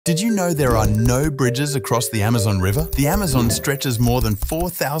Did you know there are no bridges across the Amazon River? The Amazon stretches more than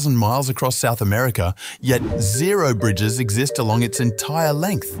 4,000 miles across South America, yet 0 bridges exist along its entire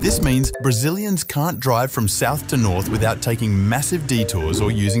length. This means Brazilians can't drive from south to north without taking massive detours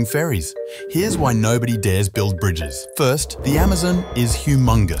or using ferries. Here's why nobody dares build bridges. First, the Amazon is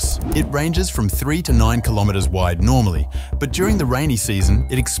humongous. It ranges from 3 to 9 kilometers wide normally, but during the rainy season,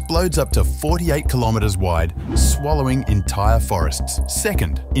 it explodes up to 48 kilometers wide, swallowing entire forests.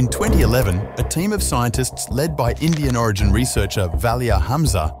 Second, in 2011, a team of scientists led by Indian origin researcher Valia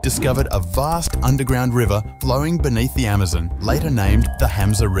Hamza discovered a vast underground river flowing beneath the Amazon, later named the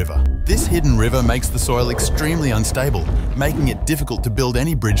Hamza River. This hidden river makes the soil extremely unstable, making it difficult to build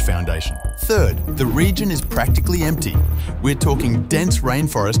any bridge foundation. Third, the region is practically empty. We're talking dense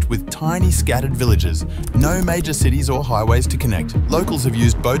rainforest with tiny scattered villages, no major cities or highways to connect. Locals have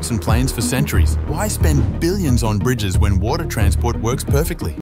used boats and planes for centuries. Why spend billions on bridges when water transport works perfectly?